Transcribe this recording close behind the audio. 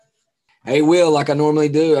Hey, Will, like I normally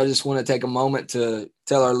do, I just want to take a moment to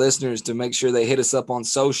tell our listeners to make sure they hit us up on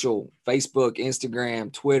social, Facebook,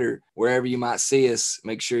 Instagram, Twitter, wherever you might see us.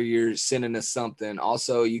 Make sure you're sending us something.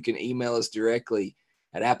 Also, you can email us directly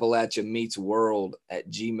at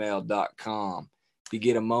appalachiameetsworld@gmail.com. If you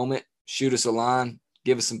get a moment, shoot us a line,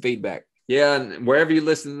 give us some feedback. Yeah, and wherever you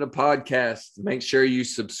listen to the podcast, make sure you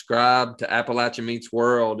subscribe to Appalachia Meets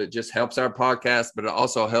World. It just helps our podcast, but it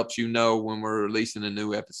also helps you know when we're releasing a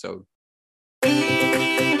new episode. I've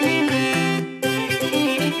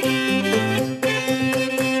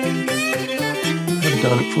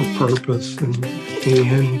done it for purpose and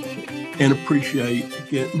appreciate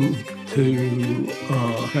getting to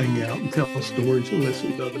hang out and tell stories and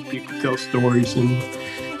listen to other people tell stories, and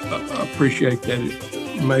appreciate that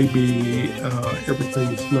it maybe everything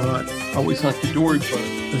is not always hunky-dory, but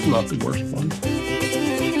it's not the worst one.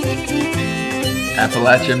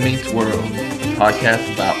 Appalachia Meets World, a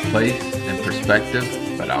podcast about place and perspective,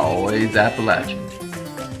 but always Appalachian.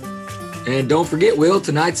 And don't forget, Will,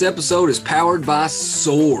 tonight's episode is powered by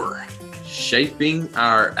SOAR. Shaping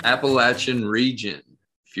our Appalachian region.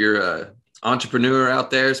 If you're an entrepreneur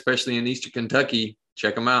out there, especially in Eastern Kentucky,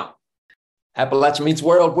 check them out. Appalachia Meets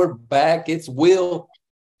World, we're back. It's Will.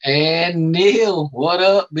 And Neil. What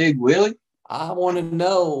up, Big Willie? I want to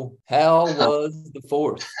know, how was the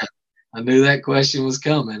 4th? I knew that question was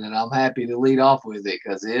coming, and I'm happy to lead off with it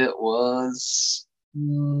because it was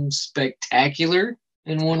spectacular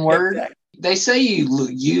in one word. They say you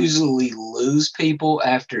usually lose people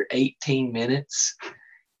after 18 minutes.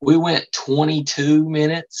 We went 22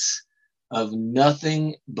 minutes of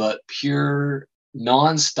nothing but pure,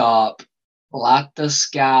 nonstop, light the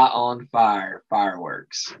sky on fire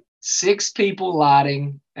fireworks. 6 people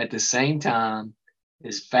lighting at the same time,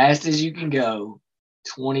 as fast as you can go,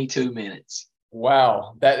 22 minutes.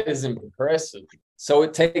 Wow, that is impressive. So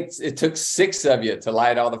it took 6 of you to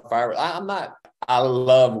light all the fireworks. I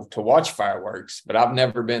love to watch fireworks, but I've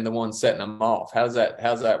never been the one setting them off. How's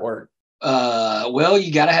that work? Well,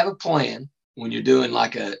 you got to have a plan when you're doing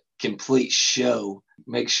like a complete show.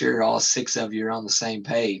 Make sure all 6 of you are on the same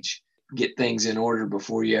page. Get things in order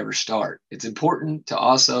before you ever start. It's important to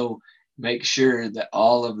also make sure that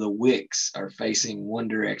all of the wicks are facing one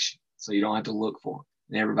direction, so you don't have to look for them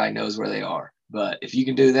and everybody knows where they are. But if you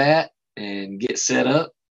can do that and get set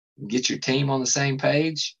up, get your team on the same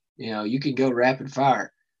page, you can go rapid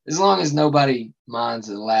fire. As long as nobody minds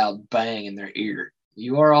a loud bang in their ear.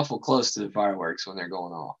 You are awful close to the fireworks when they're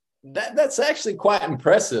going off. That's actually quite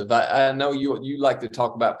impressive. I know you like to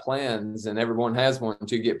talk about plans, and everyone has one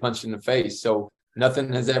to get punched in the face. So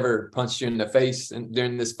nothing has ever punched you in the face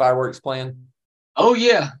during this fireworks plan? Oh,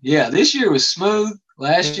 yeah. Yeah, this year was smooth.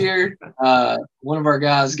 Last year, one of our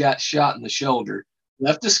guys got shot in the shoulder,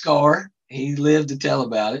 left a scar. He lived to tell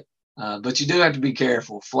about it. But you do have to be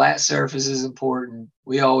careful. Flat surface is important.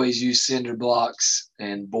 We always use cinder blocks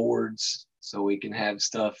and boards so we can have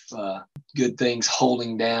stuff, good things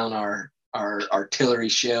holding down our artillery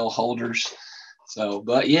shell holders. So,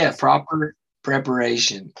 but yeah, proper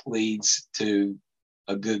preparation leads to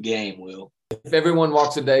a good game, Will. If everyone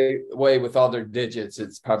walks away with all their digits,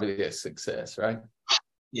 it's probably a success, right?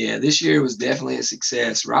 Yeah, this year was definitely a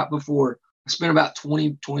success. Right before, I spent about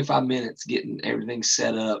 20, 25 minutes getting everything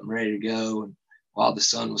set up and ready to go, and while the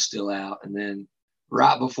sun was still out. And then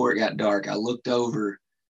right before it got dark, I looked over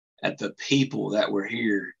at the people that were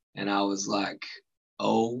here, and I was like,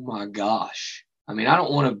 oh my gosh. I mean, I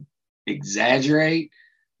don't want to exaggerate,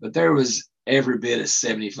 but there was every bit of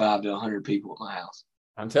 75 to 100 people at my house.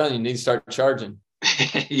 I'm telling you, you need to start charging.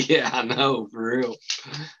 Yeah, I know, for real.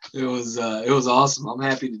 It was awesome. I'm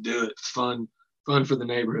happy to do it. It's fun for the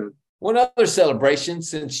neighborhood. One other celebration,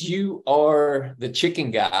 since you are the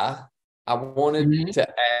chicken guy, I wanted to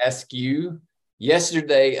ask you,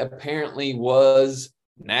 yesterday apparently was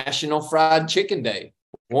National Fried Chicken Day.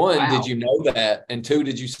 One, wow. Did you know that? And 2,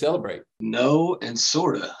 did you celebrate? No, and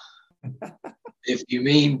sorta. If you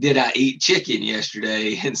mean, did I eat chicken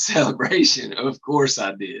yesterday in celebration? Of course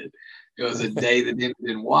I did. It was a day that ended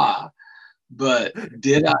in Y. But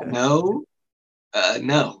did I know?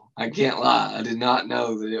 No, I can't lie. I did not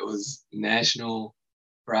know that it was National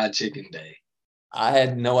Fried Chicken Day. I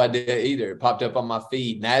had no idea either. It popped up on my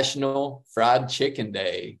feed, National Fried Chicken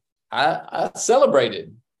Day. I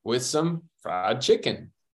celebrated with some fried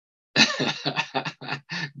chicken.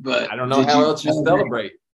 But I don't know how else you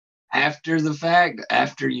celebrate. After the fact,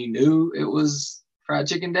 after you knew it was Fried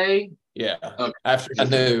Chicken Day? Yeah. Okay. After I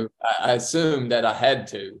knew, I assumed that I had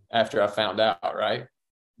to after I found out, right?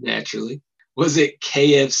 Naturally. Was it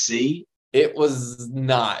KFC? It was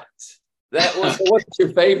not. That was. What's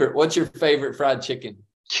your favorite? What's your favorite fried chicken?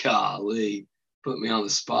 Golly, put me on the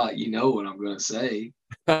spot. You know what I'm going to say.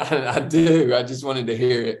 I do. I just wanted to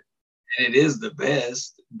hear it. And it is the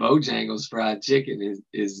best. Bojangles fried chicken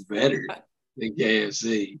is better than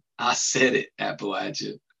KFC. I said it,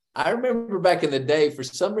 Appalachia. I remember back in the day, for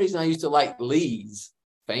some reason, I used to like Lee's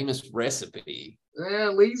famous recipe.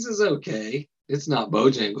 Lee's is okay. It's not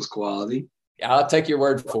Bojangles quality. I'll take your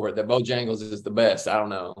word for it that Bojangles is the best. I don't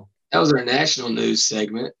know. That was our national news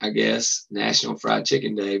segment, I guess. National Fried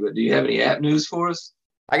Chicken Day. But do you have any app news for us?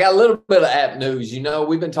 I got a little bit of app news. You know,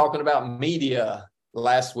 we've been talking about media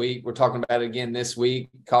last week. We're talking about it again this week.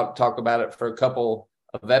 Talk about it for a couple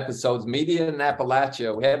of episodes. Media in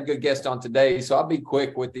Appalachia. We have a good guest on today, so I'll be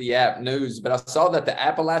quick with the app news. But I saw that the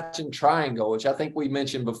Appalachian Triangle, which I think we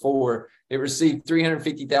mentioned before, it received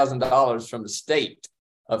 $350,000 from the state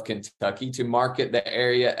of Kentucky to market the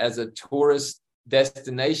area as a tourist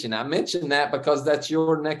destination. I mentioned that because that's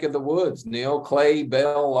your neck of the woods. Neal, Clay,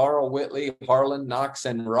 Bell, Laurel, Whitley, Harlan, Knox,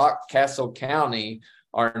 and Rockcastle County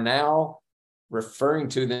are now referring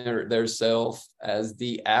to themselves as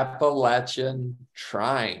the Appalachian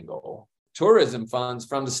Triangle. Tourism funds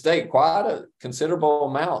from the state, quite a considerable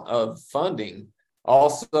amount of funding.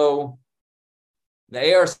 Also,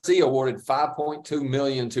 the ARC awarded $5.2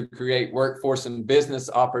 million to create workforce and business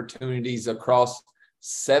opportunities across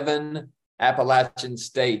 7 Appalachian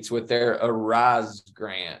states with their Arise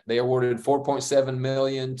grant. They awarded $4.7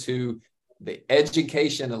 million to the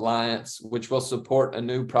Education Alliance, which will support a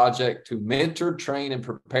new project to mentor, train, and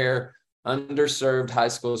prepare underserved high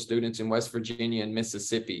school students in West Virginia and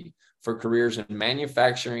Mississippi for careers in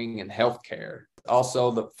manufacturing and healthcare. Also,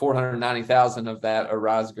 the $490,000 of that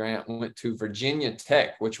Arise grant went to Virginia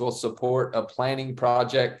Tech, which will support a planning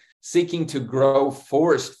project seeking to grow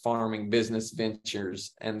forest farming business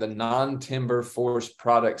ventures and the non-timber forest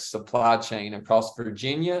products supply chain across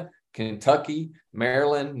Virginia, Kentucky,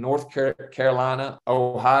 Maryland, North Carolina,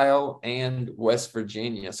 Ohio, and West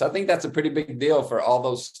Virginia. So I think that's a pretty big deal for all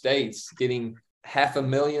those states getting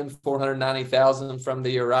 $500,490,000 from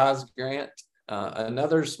the Arise grant.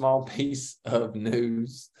 Another small piece of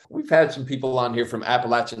news. We've had some people on here from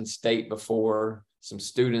Appalachian State before, some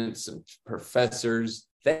students and professors.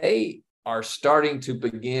 They are starting to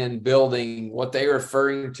begin building what they are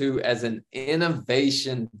referring to as an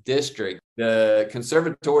innovation district. The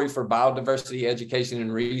Conservatory for Biodiversity Education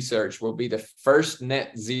and Research will be the first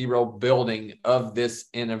net zero building of this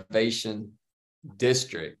innovation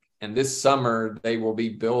district. And this summer, they will be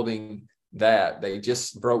building that. They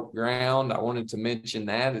just broke ground. I wanted to mention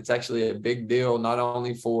that. It's actually a big deal, not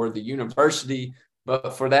only for the university,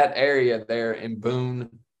 but for that area there in Boone,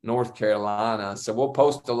 North Carolina. So we'll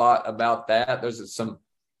post a lot about that. There's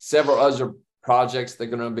several other projects that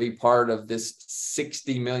are going to be part of this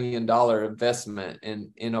 $60 million investment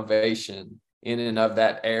in innovation in and of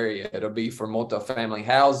that area. It'll be for multifamily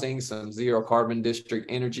housing, some zero carbon district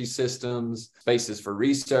energy systems, spaces for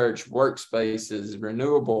research, workspaces,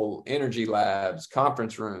 renewable energy labs,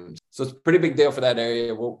 conference rooms. So it's a pretty big deal for that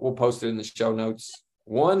area. We'll post it in the show notes.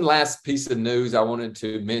 One last piece of news I wanted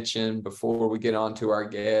to mention before we get on to our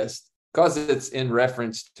guest, because it's in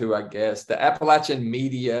reference to our guest, the Appalachian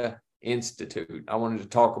Media Institute. I wanted to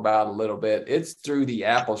talk about a little bit. It's through the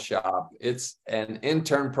Apple Shop. It's an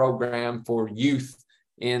intern program for youth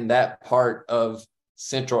in that part of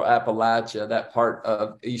Central Appalachia, that part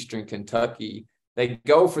of Eastern Kentucky. They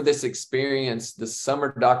go for this experience, the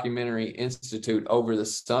Summer Documentary Institute, over the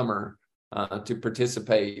summer to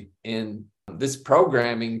participate in this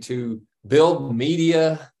programming to build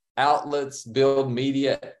media outlets, build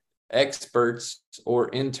media experts or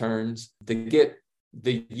interns to get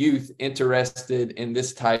the youth interested in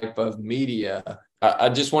this type of media. I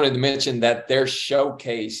just wanted to mention that their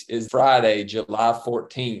showcase is Friday, July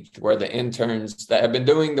 14th, where the interns that have been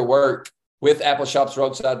doing the work with Apple Shop's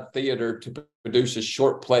Roadside Theater to produce a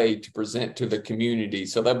short play to present to the community.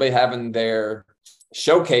 So they'll be having their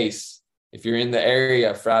showcase. If you're in the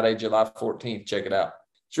area, Friday, July 14th, check it out.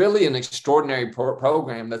 It's really an extraordinary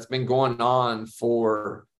program that's been going on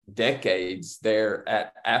for decades there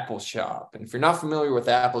at Apple Shop. And if you're not familiar with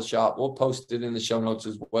Apple Shop, we'll post it in the show notes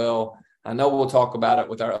as well. I know we'll talk about it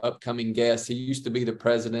with our upcoming guest. He used to be the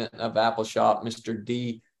president of Apple Shop, Mr.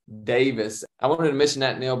 D. Davis. I wanted to mention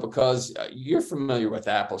that, Neil, because you're familiar with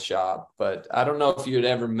Apple Shop, but I don't know if you had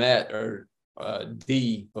ever met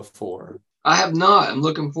D before. I have not. I'm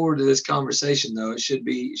looking forward to this conversation, though. It should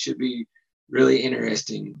be really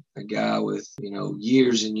interesting. A guy with,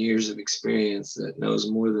 years and years of experience that knows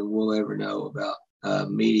more than we'll ever know about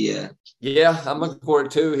media. Yeah, I'm looking forward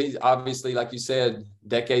to. He's obviously, like you said,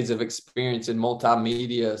 decades of experience in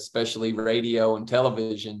multimedia, especially radio and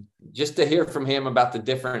television. just to hear from him about the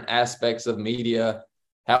different aspects of media,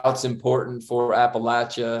 how it's important for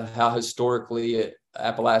Appalachia, how historically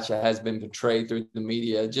Appalachia has been portrayed through the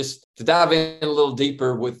media. Just to dive in a little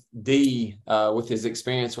deeper with D, with his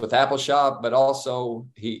experience with Appalachia, but also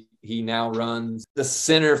he now runs the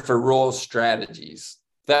Center for Rural Strategies.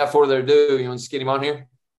 Without further ado, you want to get him on here?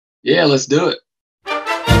 Yeah, let's do it.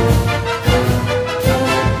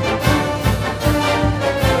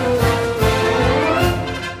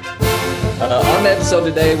 On the episode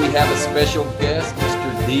today, we have a special guest,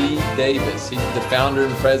 Mr. D. Davis. He's the founder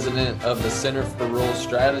and president of the Center for Rural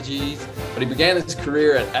Strategies, but he began his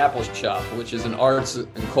career at Appalachia, which is an arts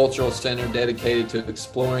and cultural center dedicated to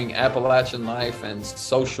exploring Appalachian life and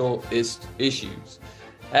social issues.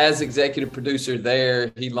 As executive producer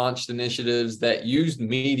there, he launched initiatives that used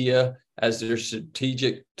media as their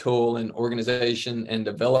strategic tool in organization and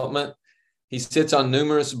development. He sits on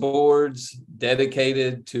numerous boards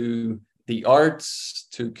dedicated to the arts,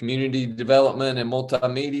 to community development and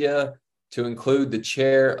multimedia, to include the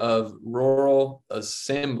chair of Rural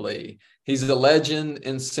Assembly. He's a legend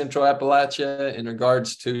in Central Appalachia in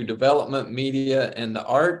regards to development, media, and the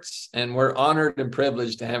arts, and we're honored and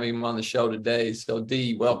privileged to have him on the show today. So,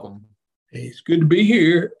 D, welcome. Hey, it's good to be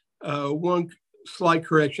here. One slight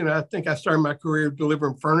correction. I think I started my career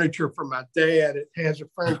delivering furniture for my dad at Hazard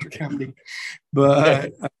Furniture Company,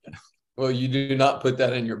 but... Well, you do not put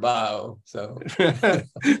that in your bio, so.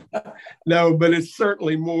 No, but it's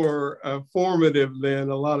certainly more formative than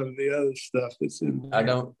a lot of the other stuff that's in there.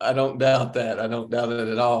 I don't doubt that. I don't doubt it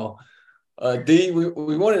at all. D,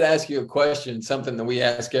 we wanted to ask you a question, something that we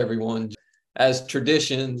ask everyone. As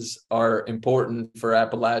traditions are important for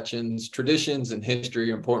Appalachians, traditions and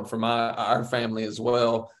history are important for our family as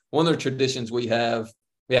well. One of the traditions we have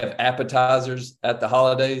appetizers at the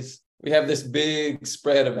holidays. We have this big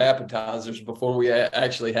spread of appetizers before we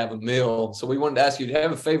actually have a meal. So we wanted to ask you, do you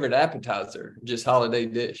have a favorite appetizer, just holiday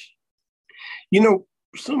dish? You know,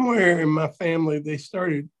 somewhere in my family, they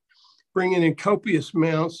started bringing in copious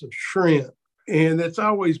amounts of shrimp. And that's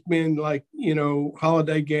always been like,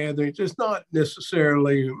 holiday gatherings. It's not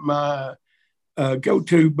necessarily my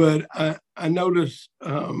go-to, but I notice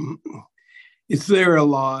it's there a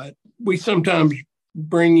lot. We sometimes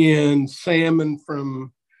bring in salmon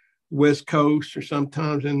from West Coast or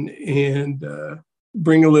sometimes and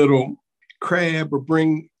bring a little crab or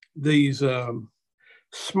bring these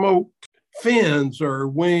smoked fins or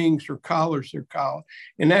wings or collars they're called.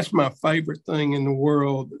 And that's my favorite thing in the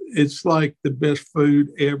world. It's like the best food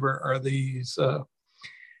ever are these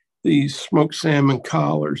smoked salmon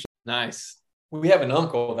collars. Nice. We have an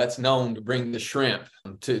uncle that's known to bring the shrimp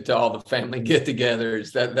to all the family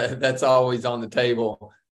get-togethers. That's always on the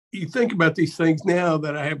table. You think about these things now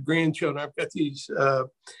that I have grandchildren. I've got these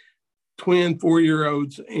twin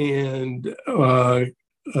 4-year-olds and a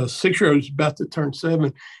 6-year-old about to turn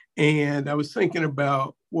 7. And I was thinking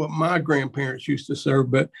about what my grandparents used to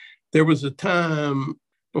serve, but there was a time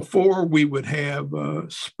before we would have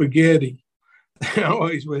spaghetti. I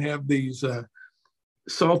always would have these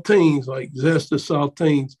saltines, like zesta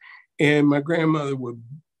saltines, and my grandmother would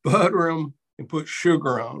butter them and put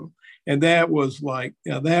sugar on them. And that was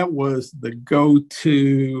the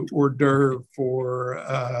go-to hors d'oeuvre for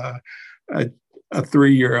a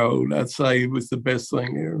 3-year-old. I'd say it was the best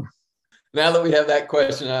thing ever. Now that we have that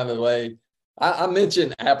question out of the way, I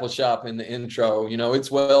mentioned Appalachia in the intro. It's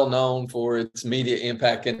well known for its media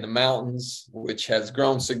impact in the mountains, which has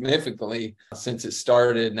grown significantly since it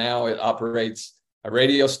started. Now it operates a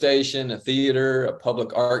radio station, a theater, a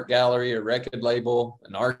public art gallery, a record label,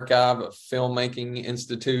 an archive, a filmmaking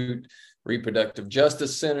institute, reproductive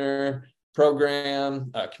justice center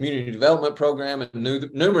program, a community development program,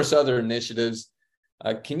 and numerous other initiatives.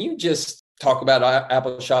 Can you just talk about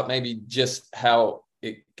Appalachia, maybe just how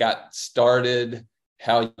it got started,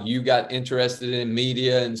 how you got interested in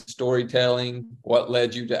media and storytelling, what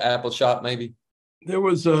led you to Appalachia maybe? There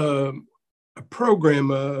was a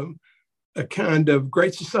program, a kind of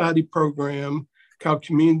Great Society program called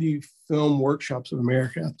Community Film Workshops of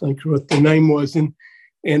America, I think is what the name was. And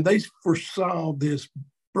they foresaw this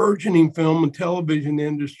burgeoning film and television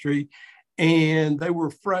industry. And they were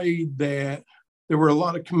afraid that there were a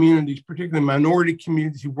lot of communities, particularly minority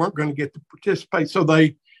communities, who weren't going to get to participate. So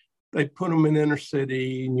they put them in inner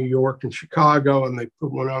city, New York and Chicago, and they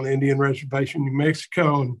put one on the Indian Reservation, New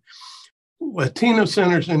Mexico, and Latino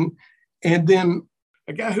centers. And then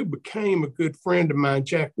a guy who became a good friend of mine,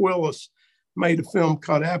 Jack Willis, made a film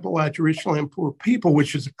called Appalachia, Rich Land, Poor People,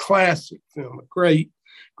 which is a classic film, a great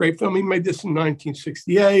film. He made this in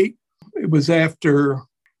 1968. It was after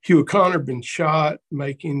Hugh O'Connor had been shot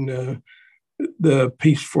making the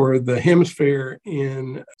piece for the Hemisphere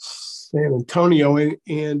in San Antonio.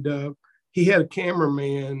 And he had a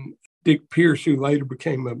cameraman, Dick Pierce, who later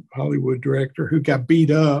became a Hollywood director, who got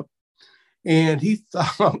beat up. And he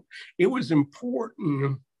thought it was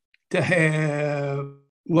important to have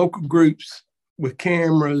local groups with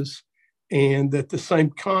cameras, and that the same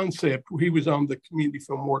concept, he was on the Community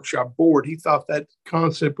Film Workshop board. He thought that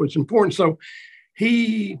concept was important. So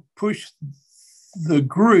he pushed the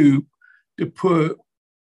group to put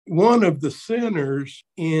one of the centers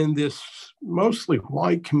in this mostly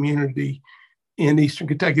white community in Eastern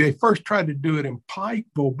Kentucky. They first tried to do it in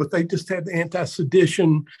Pikeville, but they just had the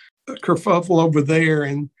anti-sedition kerfuffle over there,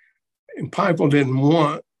 and Pikeville didn't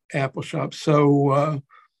want Appalachia. So a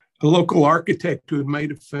local architect who had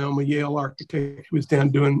made a film, a Yale architect, who was down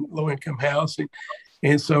doing low-income housing,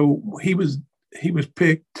 and so he was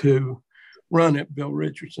picked to run it, Bill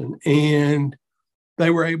Richardson, and they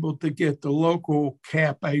were able to get the local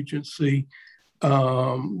CAP agency,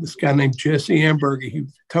 this guy named Jesse Amberger, who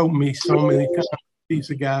told me so many times he's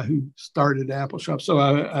the guy who started Appalachia. So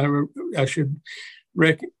I should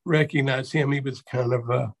recognize him. He was kind of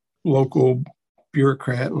a local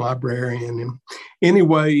bureaucrat and librarian. And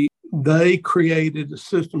anyway, they created a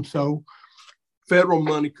system so federal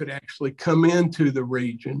money could actually come into the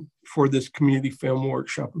region for this Community Film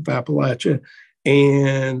Workshop of Appalachia.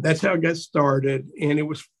 And that's how it got started. And it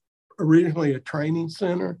was originally a training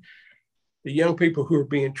center. The young people who were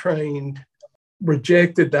being trained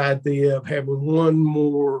rejected the idea of having one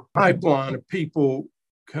more pipeline of people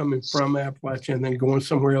coming from Appalachia and then going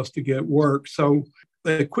somewhere else to get work. So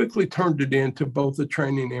they quickly turned it into both a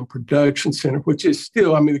training and production center, which is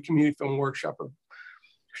still, the Community Film Workshop of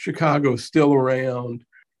Chicago is still around.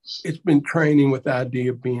 It's been training with the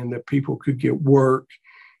idea being that people could get work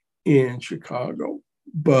in Chicago.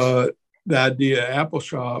 But the idea of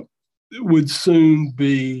Appalachia would soon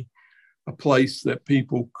be a place that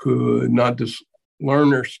people could not just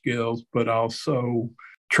learn their skills, but also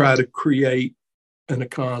try to create an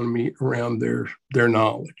economy around their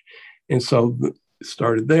knowledge. And so it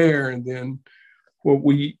started there. And then what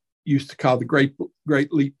we used to call the great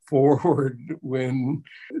leap forward, when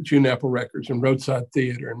June Apple Records and Roadside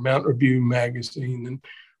Theater and Mountain Review magazine and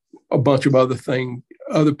a bunch of other things,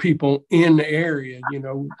 other people in the area,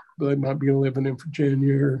 they might be living in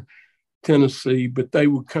Virginia or Tennessee, but they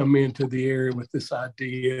would come into the area with this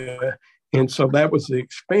idea. And so that was the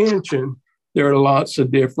expansion. There are lots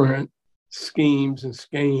of different schemes and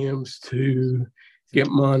scams to get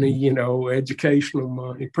money, educational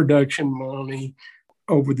money, production money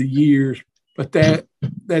over the years. But that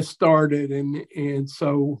started, and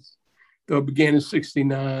so it began in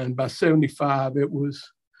 1969. By 1975, it was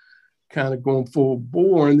kind of going full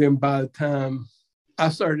bore. And then by the time I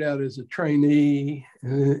started out as a trainee,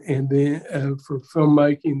 and then for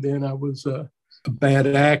filmmaking, then I was a bad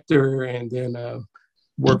actor, and then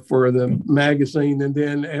worked for the magazine. And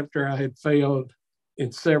then after I had failed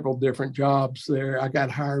in several different jobs there, I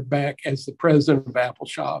got hired back as the president of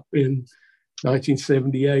Appalachia in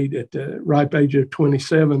 1978 at the ripe age of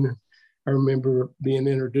 27. I remember being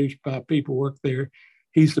introduced by people who worked there.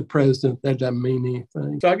 He's the president. That doesn't mean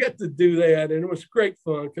anything. So I got to do that, and it was great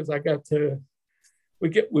fun because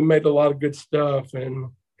we made a lot of good stuff, and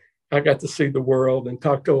I got to see the world and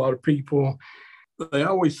talk to a lot of people. They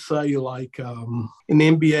always say an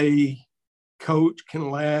NBA coach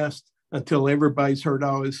can last until everybody's heard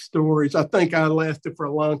all his stories. I think I lasted for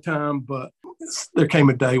a long time, but there came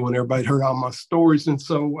a day when everybody heard all my stories. And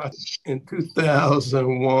so in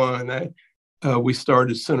 2001, we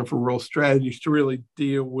started Center for Rural Strategies to really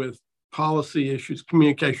deal with policy issues,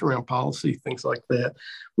 communication around policy, things like that.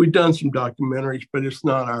 We've done some documentaries, but it's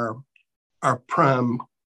not our prime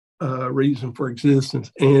reason for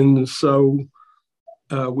existence. And so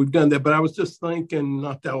we've done that. But I was just thinking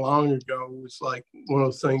not that long ago, it's like one of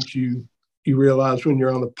those things you realize when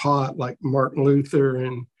you're on the pot, like Martin Luther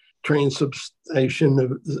and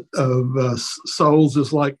transubstantiation of souls,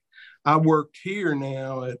 is like, I worked here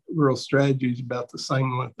now at Rural Strategies about the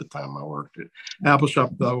same length of time I worked at Appalachia,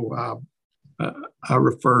 though I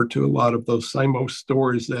refer to a lot of those same old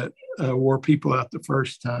stories that wore people out the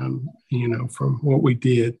first time, from what we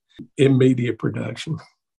did in media production.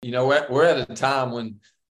 We're at a time when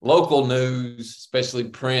local news, especially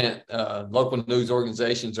print, local news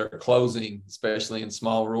organizations are closing, especially in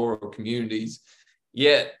small rural communities.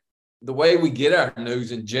 Yet the way we get our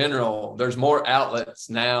news in general, there's more outlets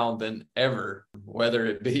now than ever, whether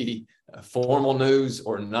it be formal news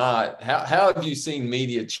or not. How have you seen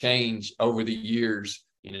media change over the years,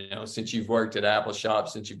 since you've worked at Appalachia,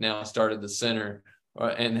 since you've now started the center,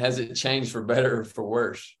 and has it changed for better or for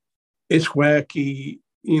worse? it's wacky.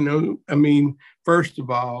 I mean, first of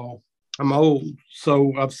all, I'm old,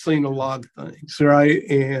 so I've seen a lot of things, right?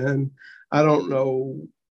 And I don't know,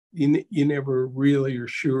 you never really are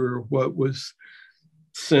sure what was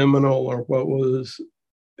seminal or what was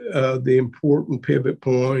the important pivot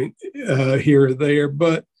point here or there.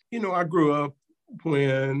 But, I grew up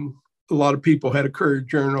when a lot of people had a Courier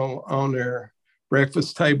Journal on their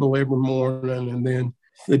breakfast table every morning, and then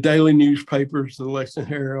the daily newspapers, the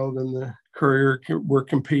Lexington Herald and the Courier, were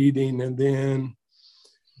competing. And then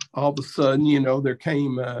all of a sudden, there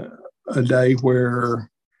came a day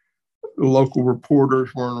where the local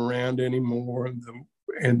reporters weren't around anymore,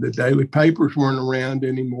 and the daily papers weren't around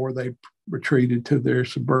anymore. They retreated to their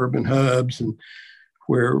suburban hubs and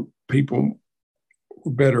where people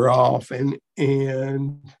were better off. And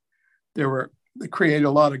they created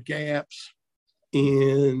a lot of gaps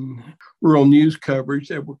in rural news coverage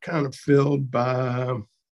that were kind of filled by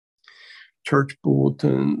church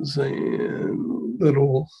bulletins and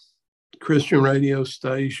little Christian radio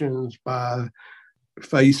stations, by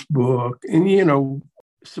Facebook. And,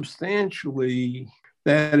 substantially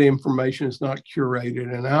that information is not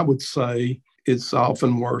curated. And I would say it's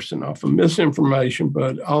often worse than often misinformation,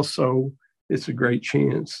 but also it's a great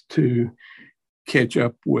chance to catch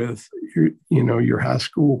up with your high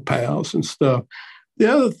school pals and stuff.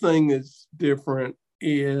 The other thing that's different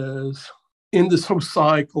is in this whole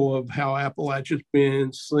cycle of how Appalachia's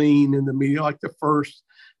been seen in the media, like the first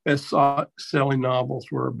best-selling novels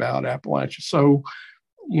were about Appalachia. So,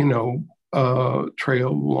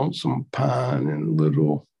 Trail of Lonesome Pine and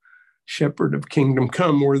Little Shepherd of Kingdom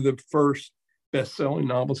Come were the first best-selling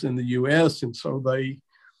novels in the U.S. And so they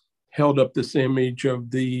held up this image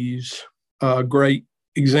of these great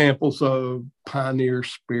examples of pioneer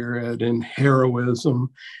spirit and heroism.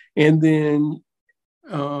 And then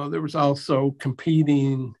there was also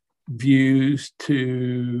competing views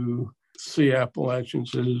to see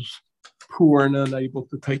Appalachians as poor and unable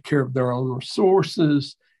to take care of their own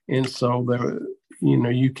resources. And so there,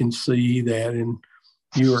 you can see that in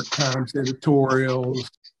New York Times editorials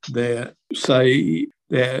that say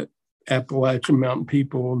that Appalachian Mountain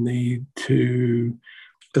people need to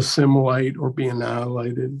assimilate or be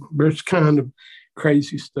annihilated. There's kind of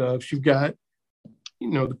crazy stuff. You've got,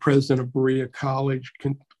 the president of Berea College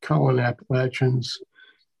calling Appalachians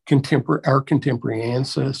our contemporary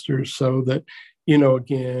ancestors, so that,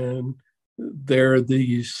 again, there are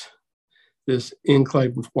this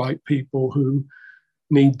enclave of white people who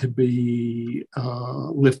need to be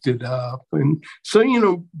lifted up. And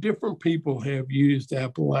so, different people have used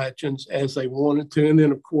Appalachians as they wanted to. And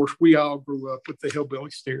then, of course, we all grew up with the hillbilly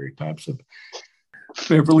stereotypes of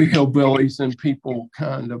Beverly hillbillies and people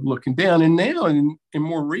kind of looking down. And now in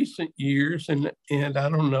more recent years, and I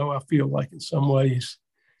don't know, I feel like in some ways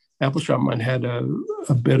Appalachia might have had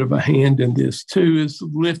a bit of a hand in this too, is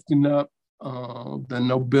lifting up the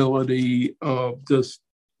nobility of just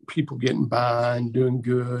people getting by and doing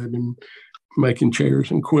good and making chairs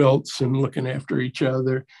and quilts and looking after each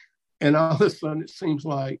other. And all of a sudden, it seems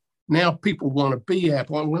like now people want to be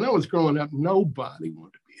Appalachian. When I was growing up, nobody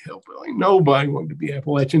wanted to be hillbilly. Nobody wanted to be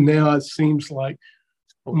Appalachian. Now it seems like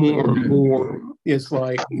more and more, it's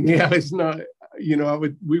like, it's not,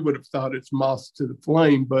 we would have thought it's moss to the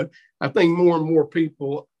flame, but I think more and more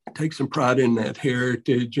people take some pride in that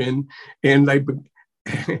heritage, and they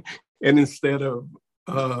and instead of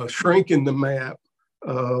shrinking the map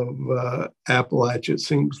of Appalachia, it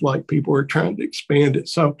seems like people are trying to expand it.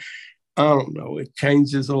 So I don't know, it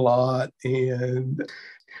changes a lot. And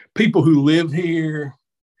people who live here,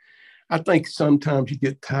 I think sometimes you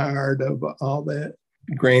get tired of all that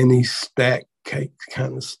granny stack cake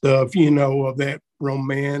kind of stuff, of that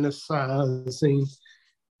romanticizing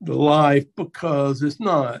the life, because it's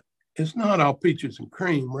not all peaches and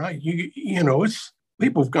cream, right? It's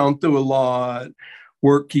people have gone through a lot.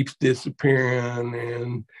 Work keeps disappearing,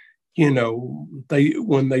 and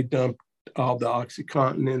when they dumped all the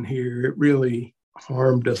OxyContin in here, it really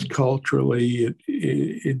harmed us culturally.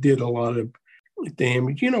 It did a lot of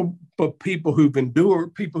damage, but people who've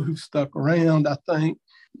endured, people who've stuck around, I think,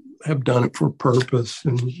 have done it for a purpose,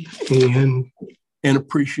 and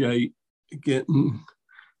appreciate getting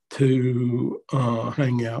to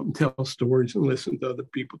hang out and tell stories and listen to other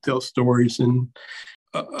people tell stories, and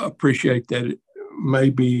appreciate that it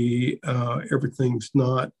maybe everything's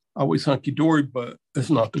not always hunky-dory, but it's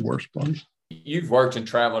not the worst place. You've worked and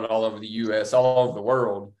traveled all over the U.S., all over the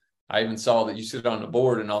world. I even saw that you sit on the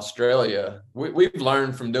board in Australia. We've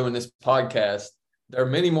learned from doing this podcast, there are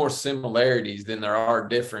many more similarities than there are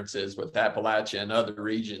differences with Appalachia and other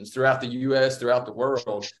regions throughout the U.S., throughout the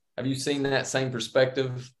world. Have you seen that same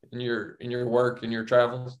perspective in your work, in your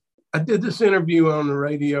travels? I did this interview on the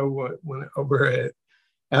radio when over at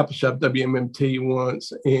Appalachia WMMT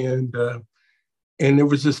once, and there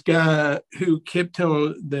was this guy who kept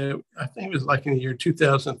telling that, I think it was like in the year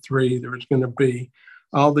 2003, there was going to be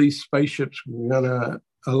all these spaceships were going to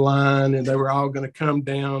align, and they were all going to come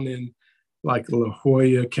down in like La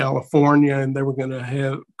Jolla, California, and they were going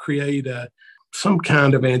to create some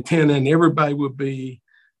kind of antenna, and everybody would be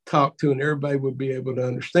talked to, and everybody would be able to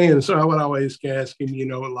understand. So I would always ask him,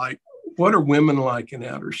 like, what are women like in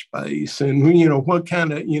outer space? And, what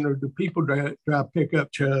kind of, do people drive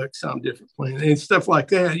pickup trucks on different planets and stuff like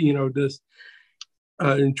that, just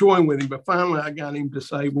enjoying with him. But finally, I got him to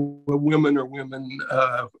say, well, women are women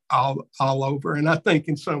all over. And I think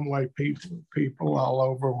in some way, people all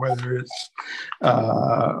over, whether it's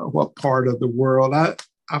what part of the world,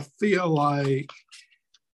 I feel like,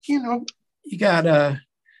 you got to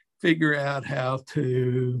figure out how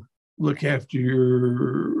to look after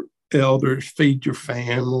your elders, feed your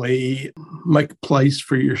family, make a place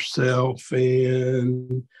for yourself,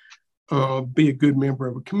 and be a good member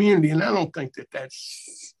of a community. And I don't think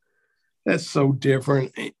that's so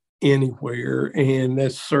different anywhere. And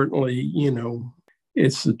that's certainly,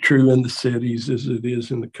 it's true in the cities as it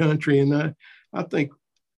is in the country. And I think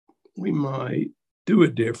we might do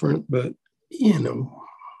it different, but,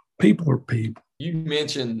 people are people. You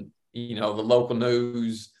mentioned, the local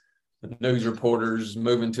news, the news reporters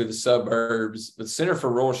moving to the suburbs, but Center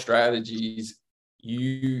for Rural Strategies,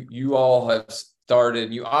 you all have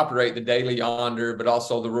started, you operate the Daily Yonder, but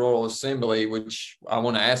also the Rural Assembly, which I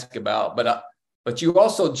want to ask about. But you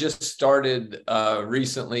also just started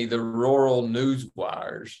recently the Rural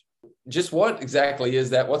Newswires. Just what exactly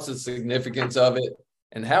is that? What's the significance of it?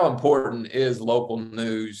 And how important is local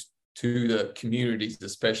news to the communities,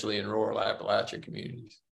 especially in rural Appalachia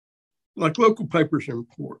communities? Like, local papers are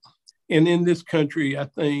important. And in this country, I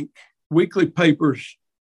think weekly papers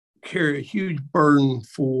carry a huge burden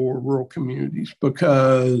for rural communities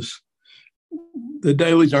because the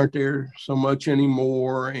dailies aren't there so much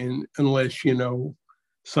anymore, and unless,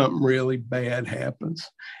 something really bad happens.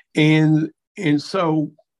 And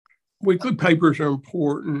so weekly papers are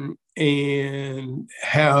important, and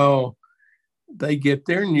how they get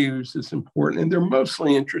their news is important. And they're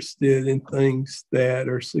mostly interested in things that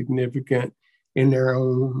are significant in their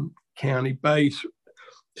own county base.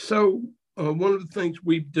 So one of the things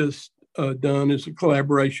we've just done is a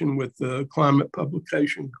collaboration with the climate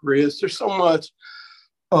publication GRIS. There's so much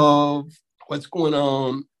of what's going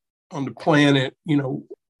on the planet,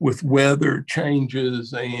 with weather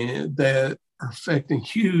changes and that are affecting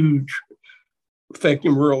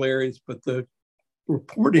rural areas, but the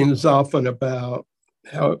reporting is often about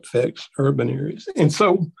how it affects urban areas. And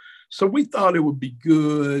so we thought it would be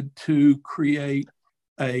good to create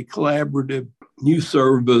a collaborative news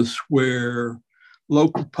service where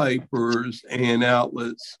local papers and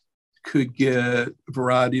outlets could get a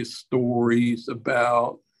variety of stories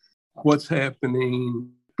about what's happening,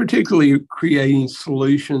 particularly creating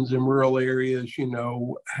solutions in rural areas,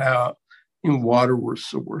 how in water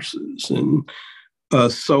resources and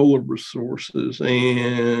solar resources,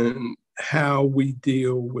 and how we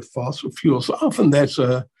deal with fossil fuels. Often that's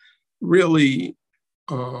a really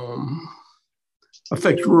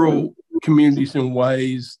affects rural communities in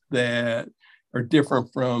ways that are different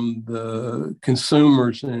from the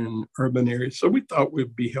consumers in urban areas. So we thought it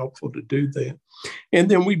would be helpful to do that. And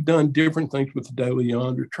then we've done different things with the Daily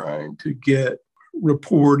Yonder, trying to get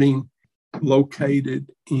reporting located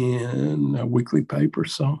in a weekly paper.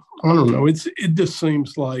 So I don't know, it just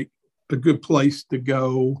seems like a good place to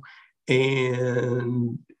go,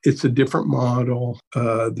 and it's a different model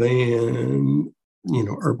than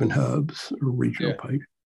urban hubs or regional papers.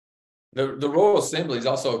 The Rural Assembly is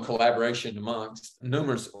also a collaboration amongst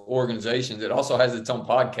numerous organizations. It also has its own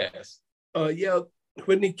podcast.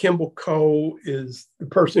 Whitney Kimball Cole is the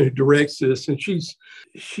person who directs this, and she's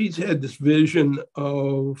had this vision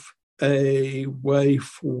of a way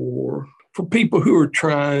for people who are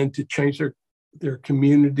trying to change their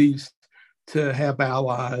communities to have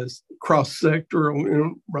allies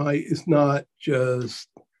cross-sectoral, right? It's not just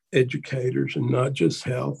educators and not just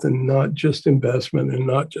health and not just investment and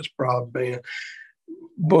not just broadband,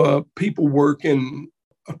 but people working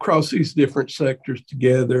across these different sectors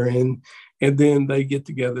together, and then they get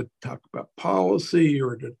together to talk about policy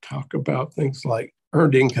or to talk about things like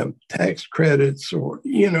earned income tax credits, or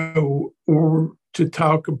to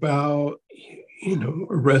talk about a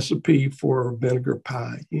recipe for vinegar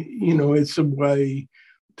pie. It's a way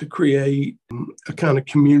to create a kind of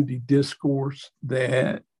community discourse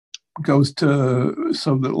that goes to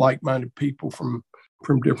so that like-minded people from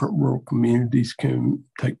different rural communities can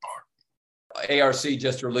take part. ARC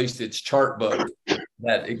just released its chart book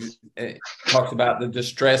that talks about the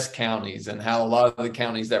distressed counties and how a lot of the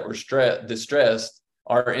counties that were distressed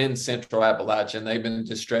are in Central Appalachia, and they've been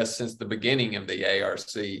distressed since the beginning of the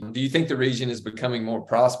ARC. Do you think the region is becoming more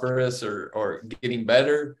prosperous or getting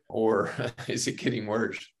better, or is it getting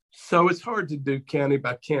worse? So it's hard to do county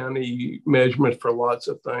by county measurements for lots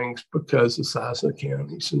of things because the size of the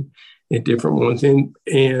counties and different ones.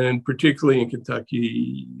 And particularly in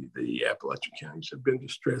Kentucky, the Appalachian counties have been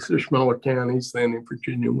distressed. They're smaller counties than in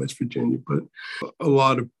Virginia and West Virginia, but a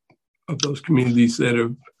lot of those communities that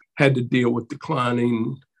have had to deal with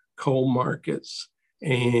declining coal markets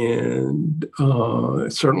and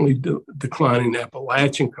certainly declining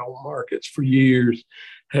Appalachian coal markets for years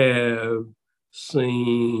have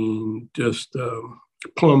seen just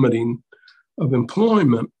plummeting of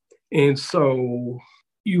employment. And so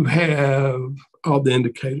you have all the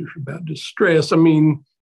indicators about distress. I mean,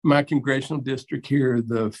 my congressional district here,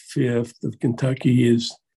 the 5th of Kentucky,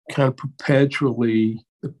 is kind of perpetually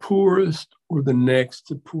the poorest or the next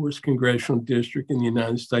to poorest congressional district in the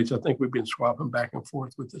United States. I think we've been swapping back and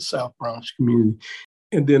forth with the South Bronx community.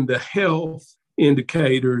 And then the health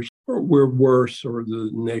indicators were worse or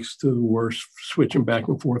the next to the worst, switching back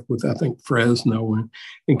and forth with, I think, Fresno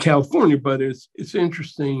and California. But it's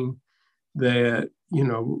interesting that, you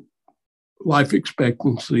know, life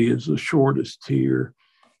expectancy is the shortest here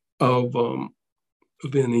of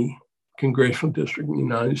any congressional district in the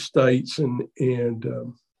United States. And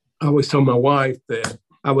I always tell my wife that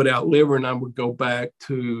I would outlive her and I would go back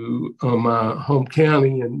to my home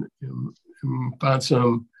county and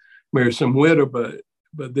find marry some widow, but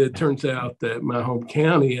it turns out that my home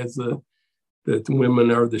county has that the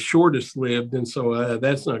women are the shortest lived, and so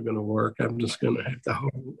that's not going to work. I'm just going to have to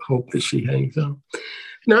hope that she hangs on.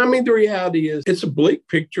 Now, I mean, the reality is it's a bleak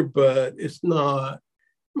picture, but it's not.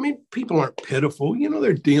 I mean, people aren't pitiful. You know,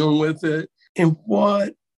 they're dealing with it. And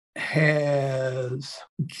what has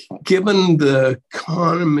given the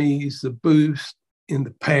economies the boost in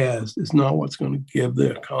the past is not what's going to give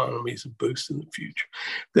the economies a boost in the future.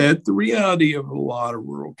 That the reality of a lot of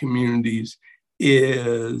rural communities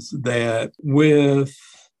is that with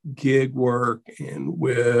gig work and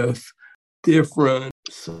with different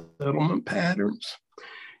settlement patterns,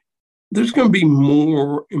 there's going to be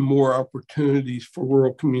more and more opportunities for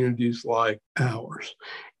rural communities like ours.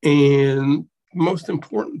 And the most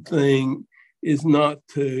important thing is not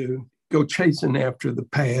to go chasing after the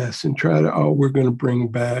past and try to, we're going to bring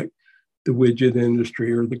back the widget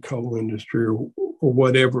industry or the coal industry or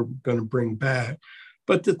whatever we're going to bring back,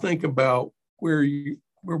 but to think about where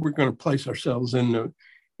we're going to place ourselves in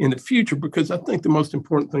the future, because I think the most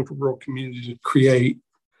important thing for rural communities is to create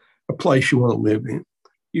a place you want to live in.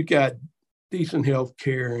 You got decent health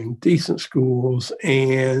care and decent schools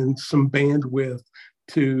and some bandwidth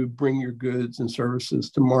to bring your goods and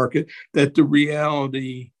services to market, that the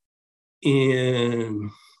reality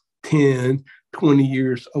in 10, 20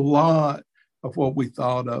 years, a lot of what we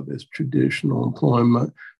thought of as traditional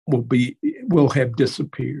employment will have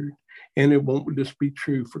disappeared. And it won't just be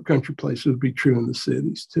true for country places, it'll be true in the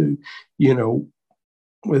cities too. You know,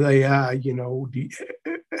 with AI, you know,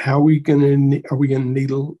 are we going to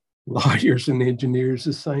need lawyers and engineers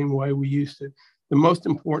the same way we used to? The most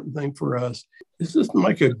important thing for us is just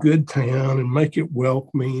make a good town and make it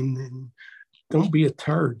welcoming and don't be a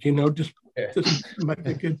turd, you know, just make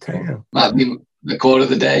a good town. Might be the quote of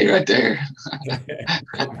the day right there.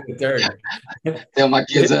 Tell my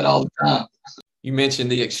kids that all the time. You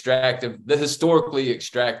mentioned the historically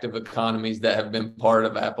extractive economies that have been part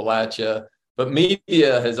of Appalachia, but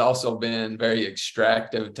media has also been very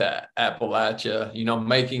extractive to Appalachia, you know,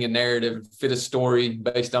 making a narrative fit a story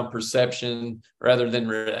based on perception rather than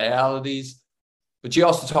realities. But you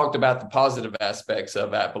also talked about the positive aspects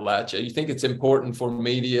of Appalachia. You think it's important for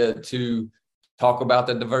media to talk about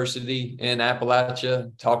the diversity in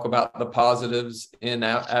Appalachia, talk about the positives in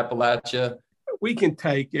Appalachia? We can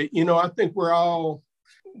take it. You know, I think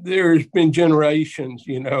there's been generations,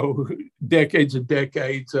 you know, decades of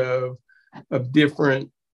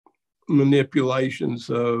different manipulations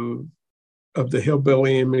of the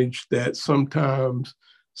hillbilly image that sometimes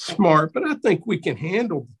smart, but I think we can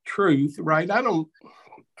handle the truth, right? I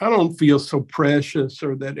don't feel so precious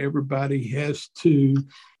or that everybody has to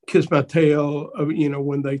kiss my tail, you know,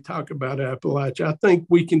 when they talk about Appalachia. I think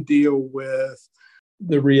we can deal with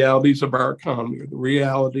the realities of our economy or the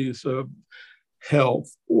realities of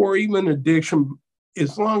health or even addiction,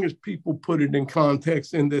 as long as people put it in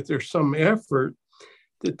context and that there's some effort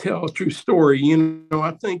to tell a true story.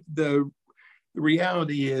 I think the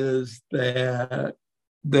reality is that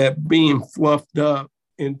being fluffed up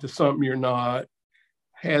into something you're not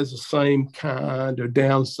has the same kind of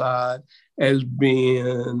downside as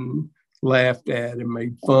being laughed at and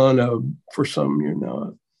made fun of for something you're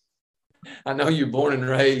not. I know you're born and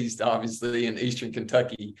raised, obviously, in Eastern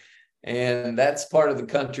Kentucky, and that's part of the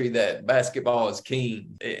country that basketball is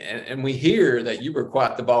king. And we hear that you were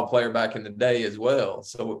quite the ball player back in the day as well.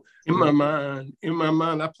 So in my mind,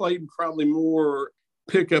 I played probably more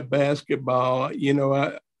pickup basketball.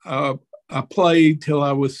 I played till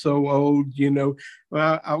I was so old.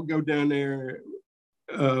 I'll go down there.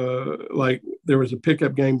 Like there was a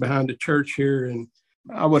pickup game behind the church here, and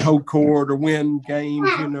I would hold court or win games,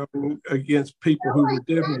 against people who were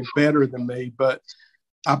definitely better than me. But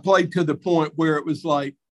I played to the point where it was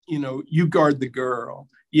like, you guard the girl.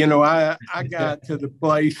 I got to the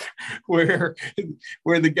place where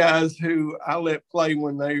the guys who I let play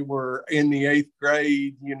when they were in the 8th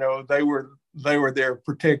grade, they were there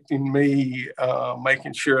protecting me,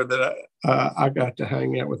 making sure that I got to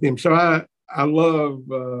hang out with them. So I love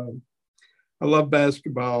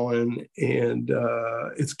basketball, and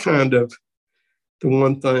it's kind of the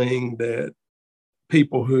one thing that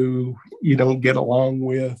people who you don't get along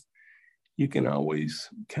with, you can always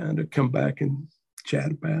kind of come back and chat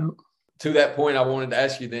about. To that point, I wanted to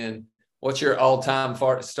ask you then, what's your all-time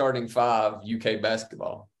starting 5 UK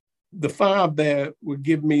basketball? The 5 that would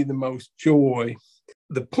give me the most joy,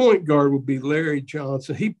 the point guard would be Larry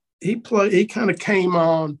Johnson. He kind of came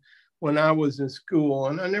on when I was in school,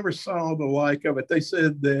 and I never saw the like of it. They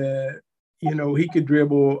said that, he could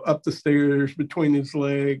dribble up the stairs between his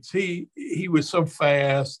legs. He was so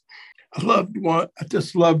fast. I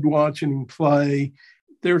just loved watching him play.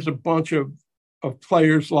 There's a bunch of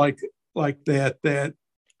players like that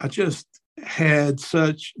I just had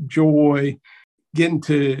such joy getting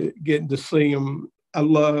to see them. I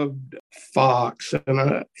loved Fox and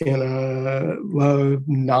I loved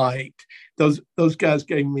Knight. Those guys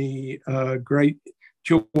gave me great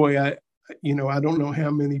joy. I don't know how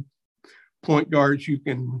many point guards you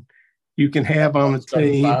can have on a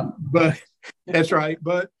team, but that's right.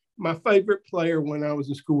 But my favorite player when I was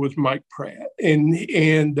in school was Mike Pratt, and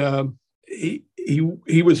he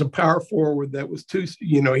was a power forward that was too.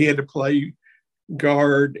 He had to play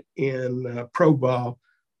guard in pro ball,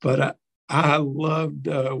 but I loved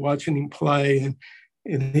watching him play,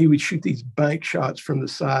 and he would shoot these bank shots from the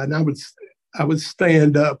side, and I would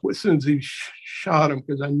stand up as soon as he shot them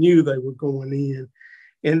because I knew they were going in.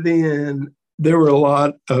 And then there were a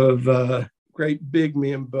lot of great big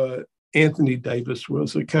men, but Anthony Davis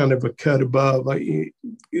was a kind of a cut above. Like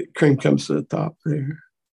cream comes to the top there.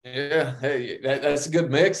 Yeah, hey, that's a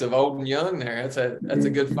good mix of old and young there. That's a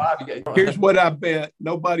good 5. Here's what I bet: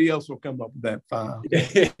 nobody else will come up with that 5.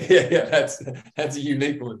 Yeah, that's a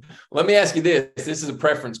unique one. Let me ask you this: this is a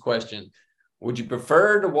preference question. Would you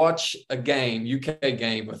prefer to watch a game, UK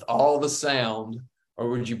game, with all the sound, or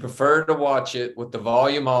would you prefer to watch it with the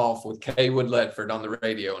volume off with Kaywood Ledford on the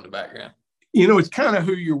radio in the background? It's kind of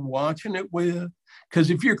who you're watching it with. Because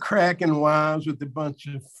if you're cracking wise with a bunch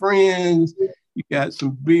of friends, you got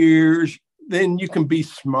some beers, then you can be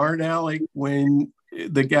smart aleck when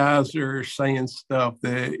the guys are saying stuff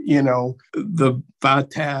that, the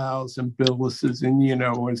Vitals and Billises, and,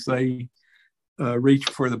 as they reach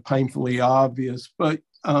for the painfully obvious. But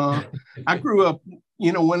I grew up,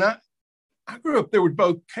 when I grew up, there were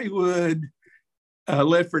both Kaywood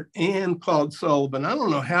Ledford and Claude Sullivan. I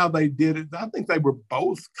don't know how they did it. I think they were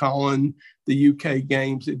both calling the UK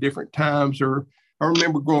games at different times. Or I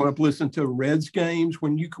remember growing up listening to Reds games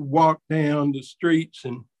when you could walk down the streets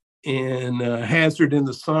and Hazard in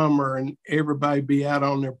the summer and everybody be out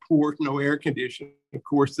on their porch, no air conditioning. Of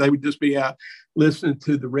course, they would just be out listening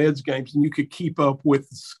to the Reds games, and you could keep up with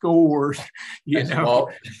the scores,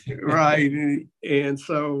 right? And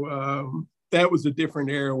so that was a different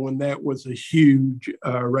era when that was a huge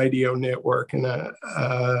radio network, and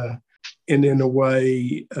in a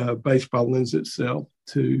way, baseball lends itself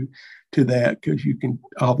to that because you can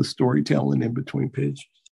all the storytelling in between pitches.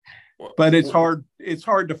 But it's hard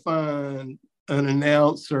to find an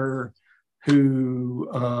announcer who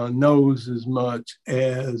knows as much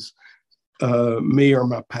as me or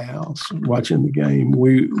my pals watching the game.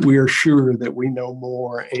 We are sure that we know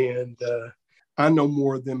more, and I know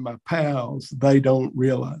more than my pals. They don't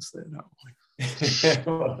realize that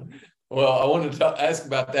always. Well, I wanted to ask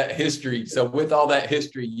about that history. So with all that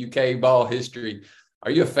history, UK ball history, are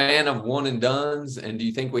you a fan of one and dones? And do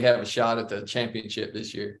you think we have a shot at the championship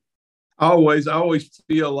this year? I always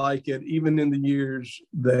feel like it, even in the years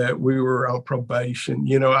that we were on probation.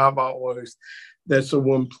 That's the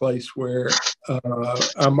one place where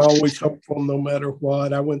I'm always hopeful no matter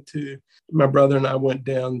what. My brother and I went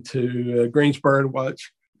down to Greensboro to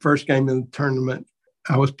watch first game in the tournament.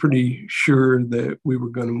 I was pretty sure that we were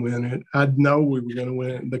going to win it. I know we were going to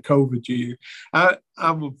win it in the COVID year.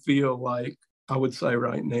 I would feel like I would say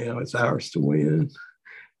right now it's ours to win.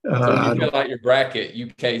 So you feel like your bracket,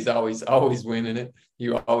 UK's always winning it.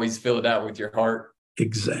 You always fill it out with your heart.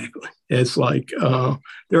 Exactly. It's like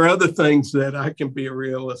there are other things that I can be a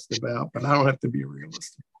realist about, but I don't have to be a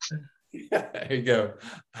realist. Yeah, there you go.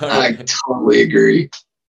 I totally agree.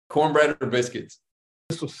 Cornbread or biscuits?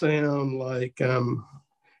 This will sound like I'm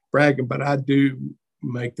bragging, but I do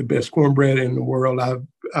make the best cornbread in the world.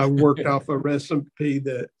 I worked off a recipe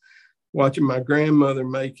that watching my grandmother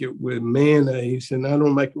make it with mayonnaise, and I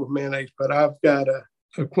don't make it with mayonnaise, but I've got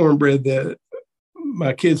a cornbread that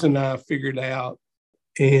my kids and I figured out,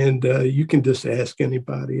 and you can just ask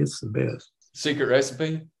anybody. It's the best. Secret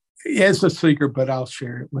recipe? Yeah, it's a secret, but I'll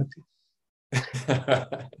share it with you.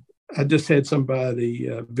 I just had somebody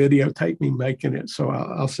videotape me making it, so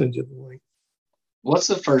I'll send you the link. What's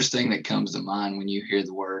the first thing that comes to mind when you hear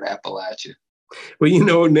the word Appalachia?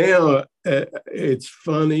 Well, now it's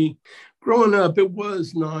funny. Growing up, it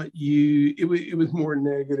was not you. It was more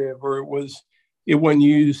negative, or it wasn't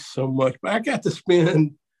used so much. But I got to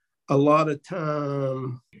spend a lot of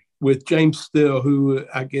time with James Still, who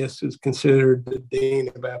I guess is considered the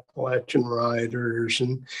dean of Appalachian writers,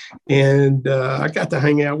 and I got to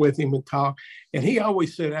hang out with him and talk. And he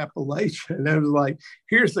always said Appalachia, and I was like,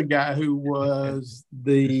 here's the guy who was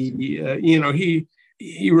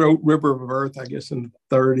he wrote River of Earth, I guess, in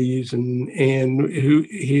the 30s, and who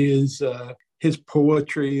his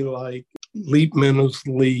poetry like Leap Meadows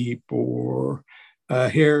Leap or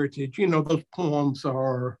Heritage, those poems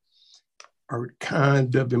are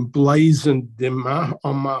kind of emblazoned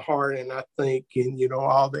on my heart, and I think in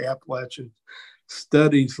all the Appalachian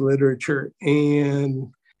studies literature.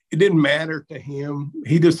 And it didn't matter to him.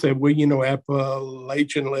 He just said, well,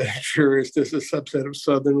 Appalachian literature is just a subset of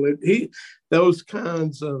Southern literature. Those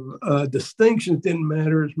kinds of distinctions didn't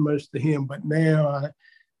matter as much to him. But now,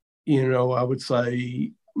 I would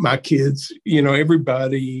say my kids,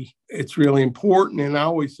 everybody, it's really important. And I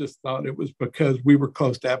always just thought it was because we were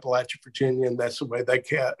close to Appalachia, Virginia, and that's the way they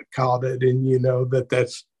called it. And,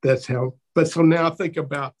 that's how. But so now I think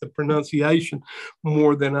about the pronunciation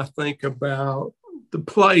more than I think about the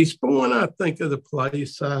place. But when I think of the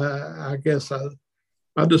place, I guess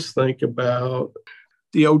I just think about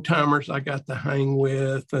the old timers I got to hang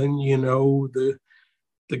with, and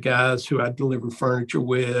the guys who I delivered furniture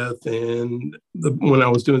with, and when I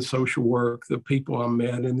was doing social work, the people I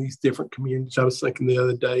met in these different communities. I was thinking the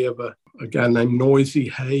other day of a guy named Noisy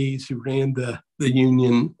Hayes who ran the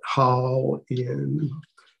Union Hall in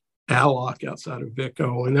Alloc outside of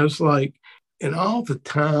Vico, and it was like, and all the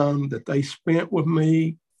time that they spent with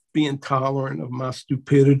me, being tolerant of my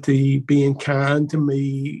stupidity, being kind to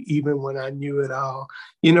me, even when I knew it all.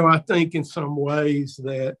 I think in some ways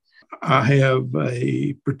that I have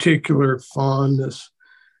a particular fondness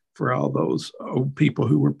for all those old people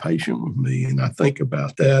who were patient with me. And I think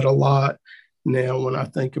about that a lot now when I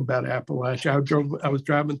think about Appalachia. I was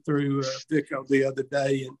driving through Vico the other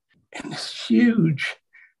day, and this huge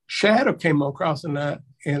shadow came across, and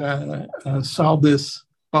I saw this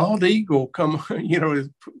bald eagle come,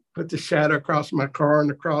 put the shadow across my car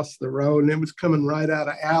and across the road, and it was coming right out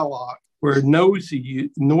of Alloc, where Noisy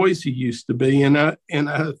used to be. And I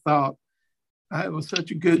thought it was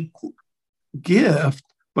such a good gift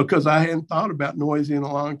because I hadn't thought about Noisy in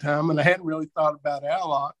a long time, and I hadn't really thought about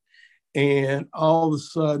Alloc. And all of a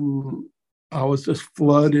sudden, I was just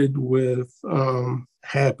flooded with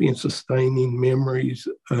happy and sustaining memories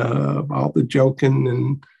of all the joking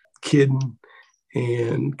and kidding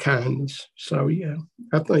and kindness. So, yeah,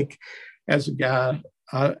 I think as a guy,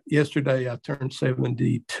 yesterday I turned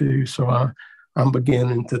 72, so I'm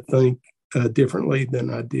beginning to think differently than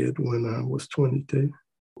I did when I was 22.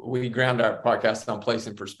 We ground our podcast on place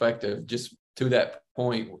and perspective. Just to that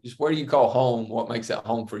point, just where do you call home? What makes it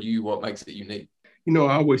home for you? What makes it unique? I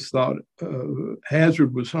always thought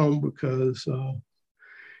Hazard was home because,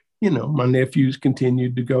 my nephews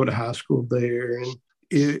continued to go to high school there, and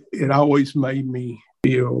it always made me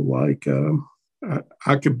feel like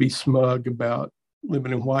I could be smug about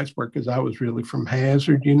living in Whitesburg because I was really from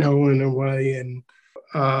Hazard, in a way. And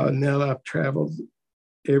now that I've traveled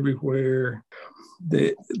everywhere,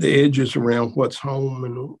 the edges around what's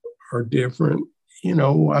home are different.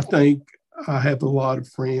 I think I have a lot of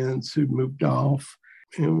friends who moved off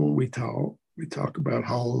And when we talk about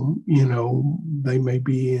home. You know, they may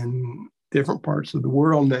be in different parts of the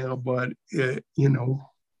world now, but you know,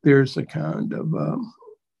 there's a kind of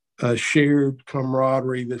a shared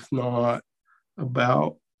camaraderie that's not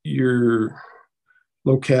about your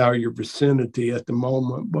locale, your vicinity at the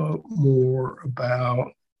moment, but more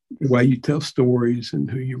about the way you tell stories and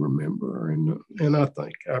who you remember. And I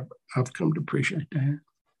think I've come to appreciate that.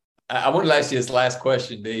 I wanted to ask you this last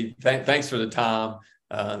question, Dee. Thanks for the time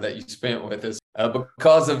that you spent with us.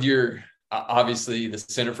 Because of your, obviously, the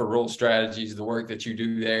Center for Rural Strategies, the work that you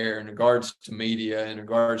do there in regards to media, in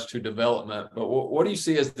regards to development, but what do you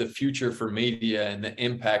see as the future for media and the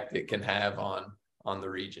impact it can have on the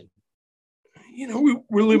region? You know,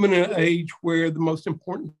 we're living in an age where the most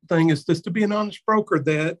important thing is just to be an honest broker,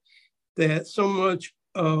 that so much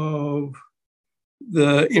of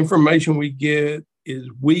the information we get is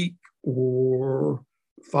weak or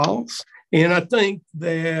false. And I think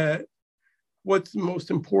that what's the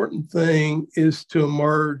most important thing is to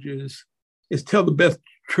emerge is tell the best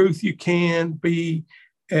truth you can, be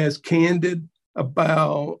as candid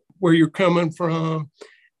about where you're coming from,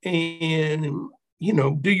 and, you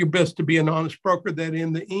know, do your best to be an honest broker, that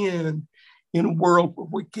in the end, in a world where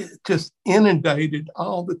we get just inundated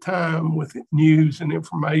all the time with news and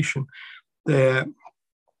information, that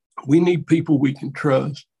we need people we can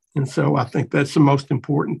trust. And so I think that's the most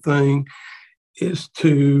important thing, is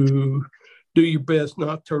to do your best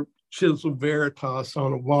not to chisel veritas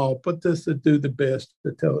on a wall, but just to do the best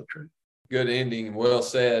to tell the truth. Good ending. Well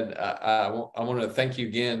said. I want to thank you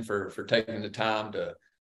again for taking the time to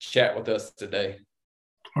chat with us today.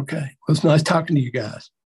 Okay. Well, it's nice talking to you guys.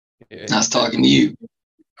 Yeah. Nice talking to you.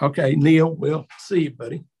 Okay, Neil, we'll see you,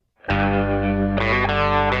 buddy.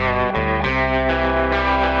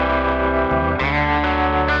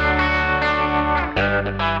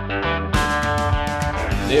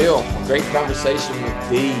 Neil, great conversation with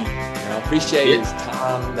Dee. I appreciate his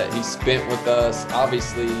time that he spent with us.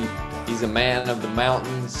 Obviously, he's a man of the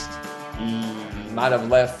mountains. He might have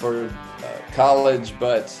left for college,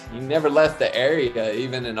 but he never left the area,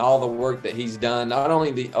 even in all the work that he's done, not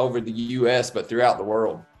only over the U.S., but throughout the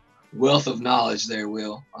world. Wealth of knowledge there,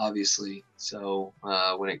 Will, obviously. So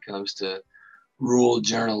when it comes to rural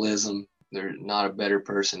journalism, there's not a better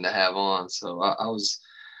person to have on. So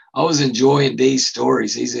I was enjoying Dee's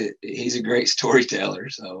stories. He's a great storyteller.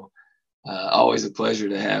 So always a pleasure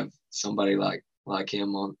to have somebody like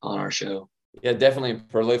him on our show. Yeah, definitely a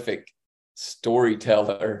prolific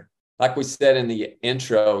storyteller. Like we said in the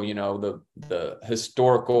intro, you know, the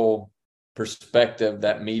historical perspective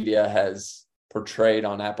that media has portrayed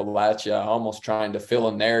on Appalachia, almost trying to fill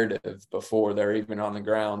a narrative before they're even on the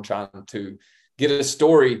ground, trying to get a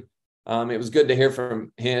story. It was good to hear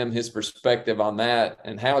from him, his perspective on that,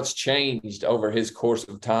 and how it's changed over his course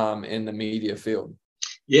of time in the media field.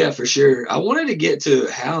 Yeah, for sure. I wanted to get to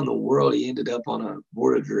how in the world he ended up on a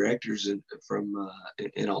board of directors in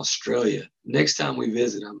Australia. Next time we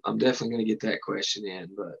visit, I'm definitely going to get that question in.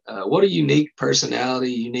 But what a unique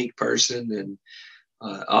personality, unique person, and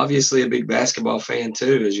obviously a big basketball fan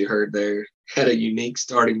too, as you heard there. Had a unique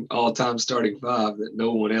all-time starting five that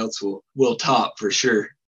no one else will top for sure.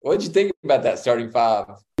 What did you think about that starting five?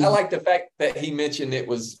 I like the fact that he mentioned it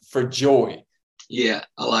was for joy. Yeah,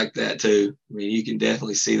 I like that too. I mean, you can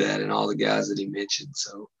definitely see that in all the guys that he mentioned.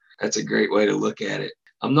 So that's a great way to look at it.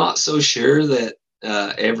 I'm not so sure that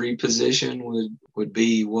every position would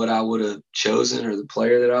be what I would have chosen or the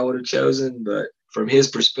player that I would have chosen. But from his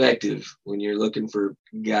perspective, when you're looking for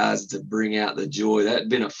guys to bring out the joy, that'd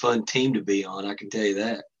been a fun team to be on. I can tell you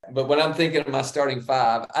that. But when I'm thinking of my starting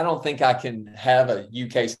five, I don't think I can have a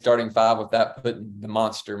UK starting five without putting the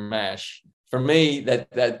Monster Mash. For me,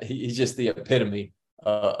 that he's just the epitome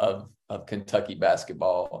of Kentucky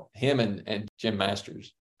basketball. Him and Jim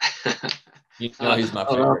Masters. You know, he's my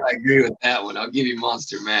favorite. I agree with that one. I'll give you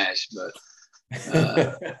Monster Mash, but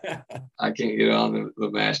I can't get on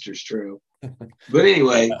the Masters trail. But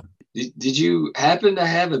anyway, did you happen to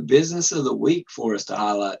have a business of the week for us to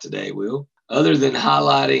highlight today, Will? Other than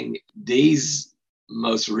highlighting Dee's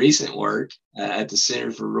most recent work at the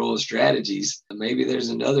Center for Rural Strategies, maybe there's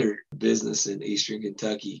another business in Eastern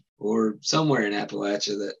Kentucky or somewhere in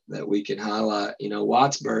Appalachia that we can highlight. You know,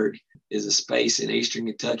 Wattsburg is a space in Eastern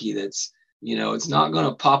Kentucky that's, you know, it's not going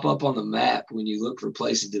to pop up on the map when you look for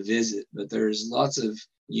places to visit, but there's lots of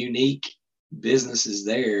unique businesses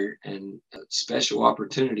there and special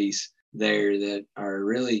opportunities there that are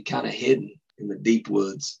really kind of hidden in the deep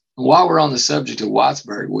woods. While we're on the subject of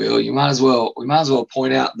Wattsburg, Will, we might as well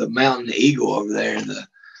point out the Mountain Eagle over there, the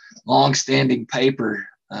long-standing paper.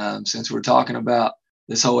 Since we're talking about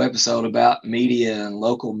this whole episode about media and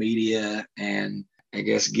local media, and I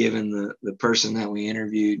guess giving the person that we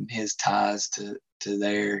interviewed his ties to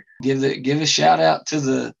there. Give a shout out to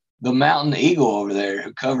the Mountain Eagle over there,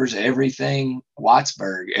 who covers everything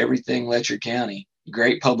Wattsburg, everything Letcher County.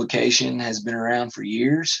 Great publication, has been around for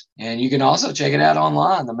years. And you can also check it out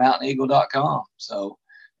online, themountaineagle.com. So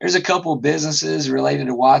there's a couple of businesses related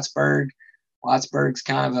to Wattsburg. Wattsburg's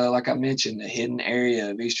kind of like I mentioned, a hidden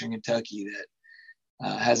area of Eastern Kentucky that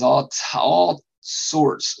has all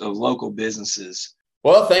sorts of local businesses.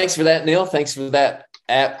 Well, thanks for that, Neil. Thanks for that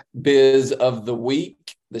App Biz of the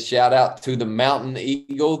Week. The shout out to the Mountain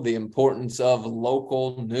Eagle, the importance of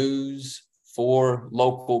local news for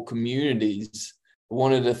local communities. I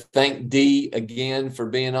wanted to thank Dee again for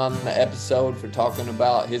being on the episode, for talking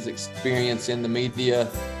about his experience in the media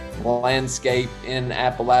landscape in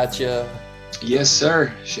Appalachia. Yes,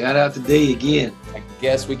 sir. Shout out to Dee again. I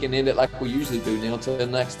guess we can end it like we usually do, Neil. Till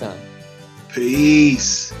next time.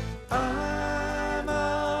 Peace. I'm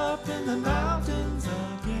up in the mountains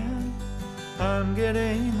again. I'm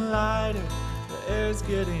getting lighter, the air's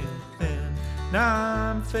getting thin.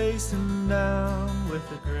 Now I'm facing down with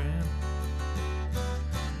a grin.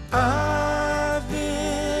 I've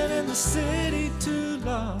been in the city too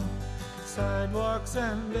long, sidewalks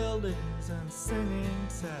and buildings and singing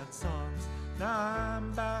sad songs. Now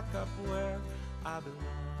I'm back up where I belong,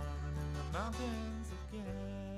 in the mountains again.